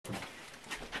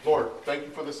Lord, thank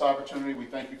you for this opportunity. We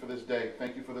thank you for this day.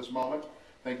 Thank you for this moment.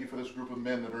 Thank you for this group of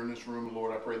men that are in this room.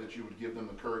 Lord, I pray that you would give them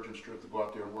the courage and strength to go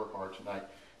out there and work hard tonight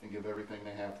and give everything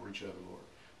they have for each other, Lord.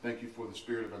 Thank you for the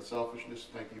spirit of unselfishness.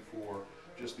 Thank you for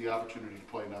just the opportunity to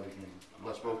play another game.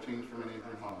 Bless both teams from an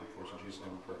injury and harm. Of course, in Jesus'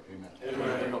 name we pray.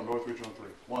 Amen. Amen. Northridge on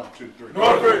three. 1, 2, 3.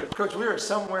 Northridge! Coach, we are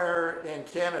somewhere in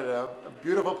Canada, a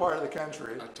beautiful part of the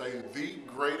country. I tell you, the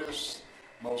greatest,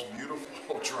 most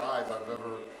beautiful drive I've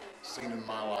ever seen in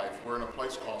my life. We're in a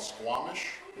place called Squamish,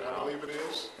 I believe it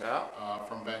is,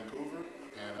 from Vancouver,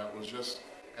 and it was just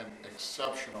an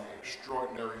exceptional,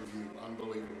 extraordinary view,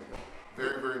 unbelievable.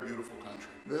 Very, very beautiful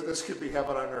country. This could be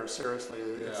heaven on earth, seriously.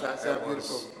 It's that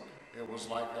beautiful. It was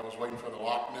like I was waiting for the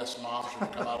Loch Ness Monster to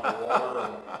come out of the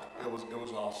water, and it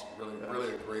was awesome.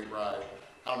 Really a great ride.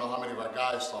 I don't know how many of our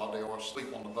guys thought they were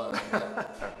asleep on the bus,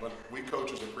 but we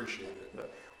coaches appreciate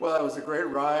it. Well, it was a great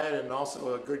ride and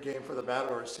also a good game for the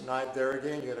Matadors tonight. There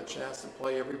again, you had a chance to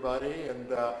play everybody, and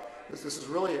this is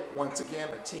really, once again,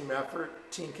 a team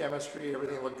effort, team chemistry.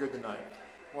 Everything looked good tonight.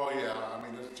 Well, yeah, I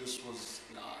mean, it just was,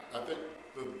 I think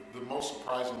the most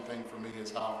surprising thing for me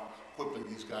is how quickly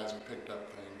these guys have picked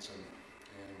up things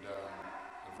and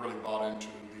have really bought into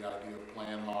the idea of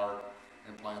playing hard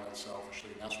and playing unselfishly.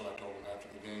 And that's what I told them after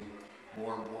the game.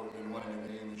 More important than winning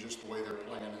the game is just the way they're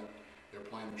playing it. They're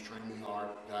playing extremely hard.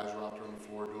 Guys are out there on the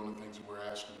floor doing the things that we're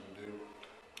asking them to do.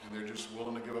 And they're just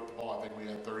willing to give up the ball. I think we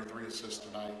had 33 assists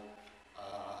tonight.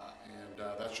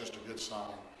 That's just a good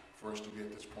sign for us to be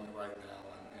at this point right now.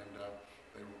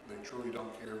 They truly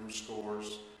don't care who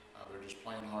scores. They're just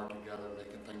playing hard together,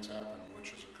 making things happen,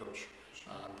 which as a coach,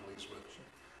 I'm pleased with.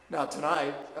 Now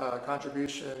tonight,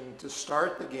 contribution to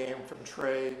start the game from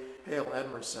Trey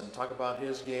Hale-Edmondson. Talk about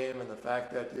his game and the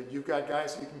fact that you've got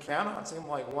guys you can count on. It seemed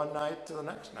like one night to the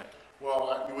next night.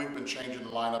 Well, we've been changing the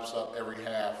lineups up every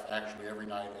half, actually every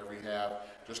night, every half,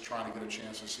 just trying to get a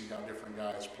chance to see how different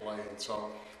guys play. And so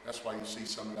that's why you see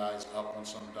some guys up on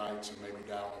some nights and maybe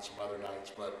down on some other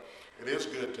nights. But it is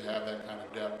good to have that kind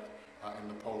of depth in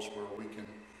the post where we can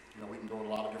go with a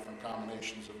lot of different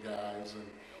combinations of guys, and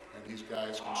these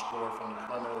guys can score from the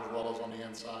perimeter as well as on the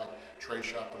inside. Trey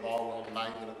shot the ball well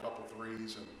tonight, hit a couple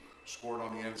threes, and scored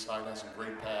on the inside, had some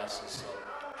great passes. So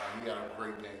he had a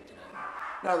great game tonight.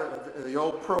 Now, the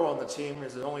old pro on the team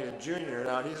is only a junior.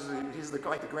 Now, he's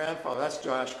like the grandfather. That's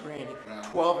Josh Green.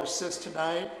 12 assists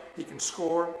tonight. He can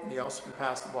score, and he also can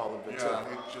pass the ball a bit. Yeah,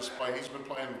 he's been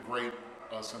playing great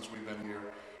since we've been here,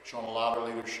 showing a lot of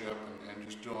leadership and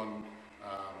just doing,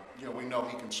 we know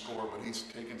he can score, but he's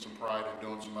taking some pride in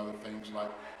doing some other things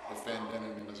like defending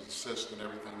and his assist and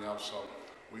everything else. So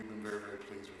we've been very, very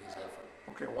pleased with his effort.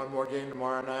 Okay, one more game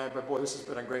tomorrow night, but boy, this has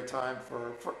been a great time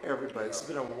for everybody. It's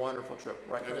been a wonderful trip,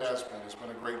 right? It has been. It's been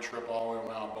a great trip all the way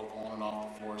around, both on and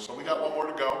off the floor. So we got one more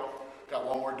to go. Got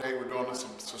one more day. We're doing this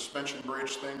suspension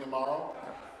bridge thing tomorrow.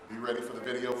 Be ready for the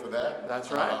video for that.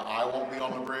 That's right. I won't be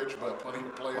on the bridge, but plenty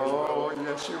of players will. Oh,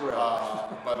 yes, you will.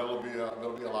 But it'll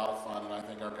be a lot of fun, and I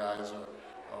think our guys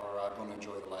are going to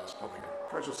enjoy the last couple.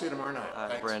 Coach, we'll see you tomorrow night.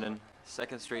 Hi, Brandon.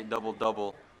 Second straight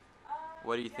double-double.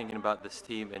 What are you thinking about this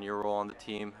team and your role on the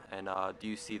team, and do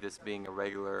you see this being a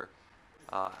regular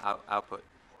output?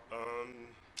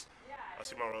 I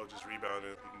see my role just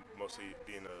rebounding, mostly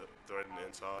being a threat in the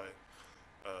inside.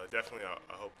 Definitely,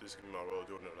 I hope this can be my role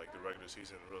during the regular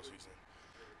season and the real season,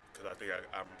 because I think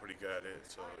I'm pretty good at it.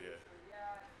 So yeah.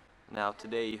 Now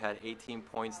today you had 18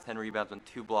 points, 10 rebounds, and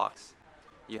 2 blocks.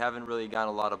 You haven't really gotten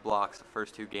a lot of blocks the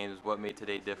first 2 games. What made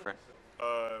today different?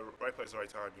 Right place, right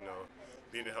time.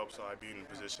 Being the help side, being in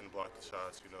position to block the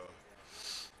shots.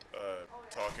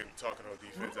 Talking on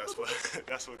defense.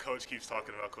 That's what Coach keeps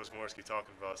talking about. Coach Morris keeps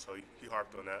talking about. So he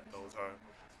harped on that the whole time.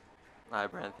 All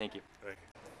right, Brandon. Thank you. Thank you.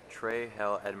 Trey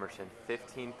Hale-Edmondson,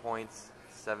 15 points,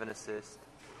 7 assists,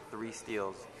 3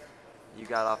 steals. You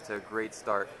got off to a great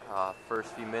start.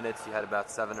 First few minutes, you had about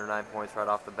 7 or 9 points right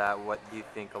off the bat. What do you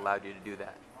think allowed you to do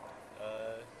that?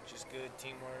 Just good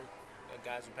teamwork. The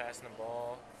guys were passing the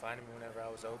ball, finding me whenever I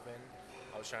was open.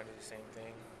 I was trying to do the same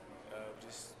thing.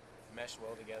 Just meshed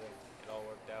well together. It all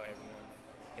worked out. Everyone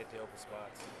hit the open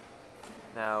spots.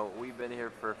 Now, we've been here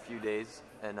for a few days,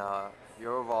 and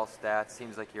your overall stats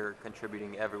seems like you're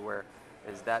contributing everywhere.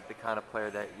 Is that the kind of player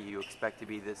that you expect to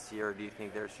be this year, or do you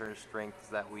think there are certain strengths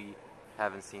that we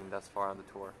haven't seen thus far on the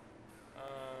tour?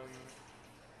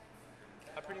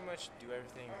 I pretty much do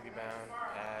everything, rebound,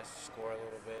 pass, score a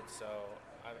little bit, so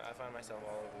I find myself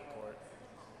all over the court.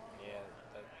 Yeah,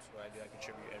 that's what I do. I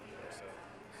contribute everywhere. So.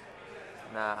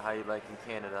 Now, how you like in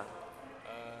Canada?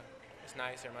 It's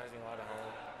nice. It reminds me a lot of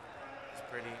home. It's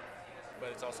pretty,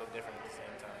 but it's also different at the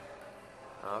same time.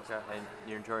 Okay, and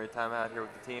you're enjoying your time out here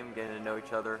with the team, getting to know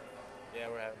each other. Yeah,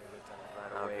 we're having a good time.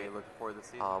 Okay, looking forward to the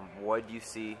season. What do you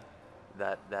see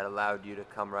that allowed you to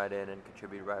come right in and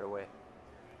contribute right away?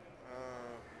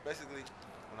 Basically,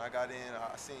 when I got in,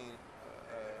 I seen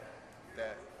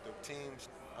that the teams,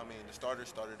 the starters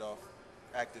started off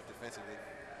active defensively.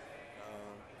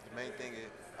 The main thing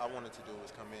I wanted to do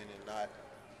was come in and not,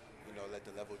 let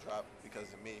the level drop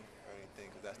because of me or anything,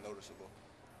 because that's noticeable.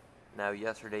 Now,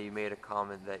 yesterday you made a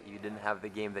comment that you didn't have the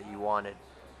game that you wanted.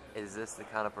 Is this the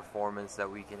kind of performance that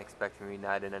we can expect from you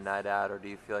night in and night out, or do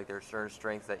you feel like there are certain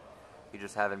strengths that you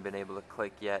just haven't been able to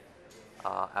click yet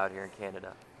out here in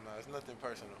Canada? No, it's nothing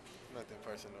personal. Nothing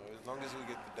personal. As long as we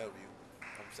get the W,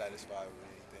 I'm satisfied with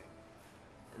anything.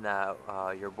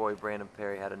 Now, your boy Brandon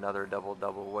Perry had another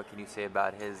double-double. What can you say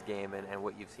about his game and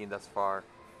what you've seen thus far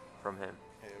from him?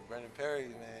 Yeah, Brandon Perry,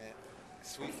 man,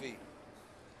 sweet feet.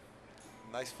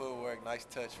 Nice footwork, nice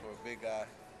touch for a big guy.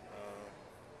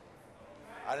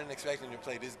 I didn't expect him to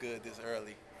play this good this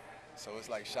early, so it's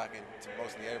like shocking to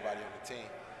mostly everybody on the team.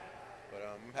 But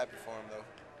I'm happy for him, though.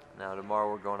 Now,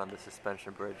 tomorrow we're going on the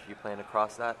suspension bridge. You plan to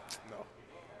cross that? No,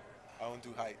 I don't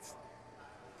do heights.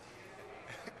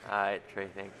 All right, Trey,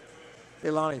 thanks.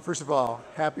 Hey, Lonnie, first of all,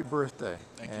 happy birthday.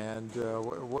 Thank you.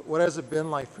 And what has it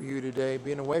been like for you today,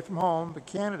 being away from home, but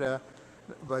Canada,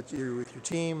 but you're with your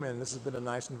team, and this has been a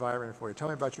nice environment for you. Tell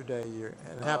me about your day,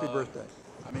 and happy birthday.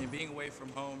 Being away from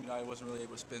home, I wasn't really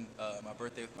able to spend my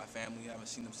birthday with my family. I haven't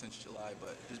seen them since July,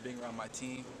 but just being around my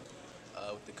team,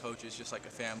 with the coaches, just like a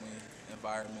family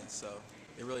environment. So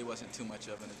it really wasn't too much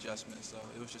of an adjustment. So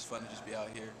it was just fun to just be out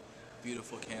here,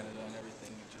 beautiful Canada and everything.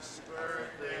 And just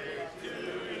Birthday to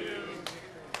you.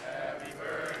 Happy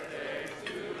birthday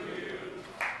to you.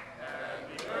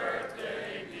 Happy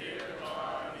birthday, dear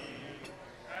Lonnie.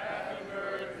 Happy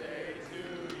birthday to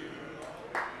you.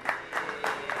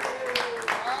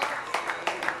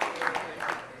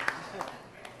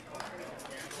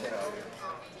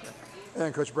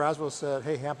 And Coach Braswell said,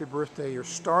 hey, happy birthday, you're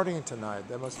starting tonight.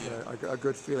 That must have been a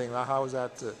good feeling. How was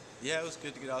that? yeah, it was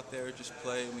good to get out there, just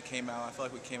play. We came out. I feel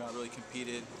like we came out really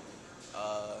competed.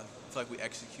 I feel like we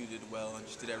executed well and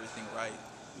just did everything right.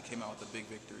 We came out with a big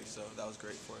victory, so that was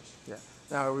great for us. Yeah.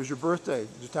 Now, it was your birthday.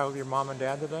 Did you talk with your mom and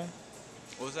dad today?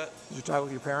 What was that? Did you talk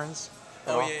with your parents?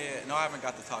 Oh, yeah. No, I haven't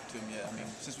got to talk to them yet.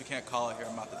 Since we can't call it here,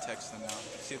 I'm about to text them now.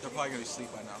 See if they're probably going to be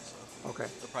asleep by now, so Okay.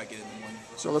 they'll probably get it in the morning.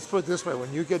 So let's put it this way.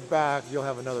 When you get back, you'll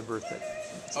have another birthday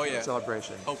Oh, yeah.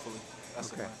 celebration. Hopefully. That's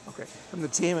the Okay. plan. Okay. From the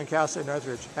team in Cal State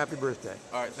Northridge, happy birthday.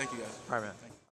 All right, thank you guys. All right, man. Thank you.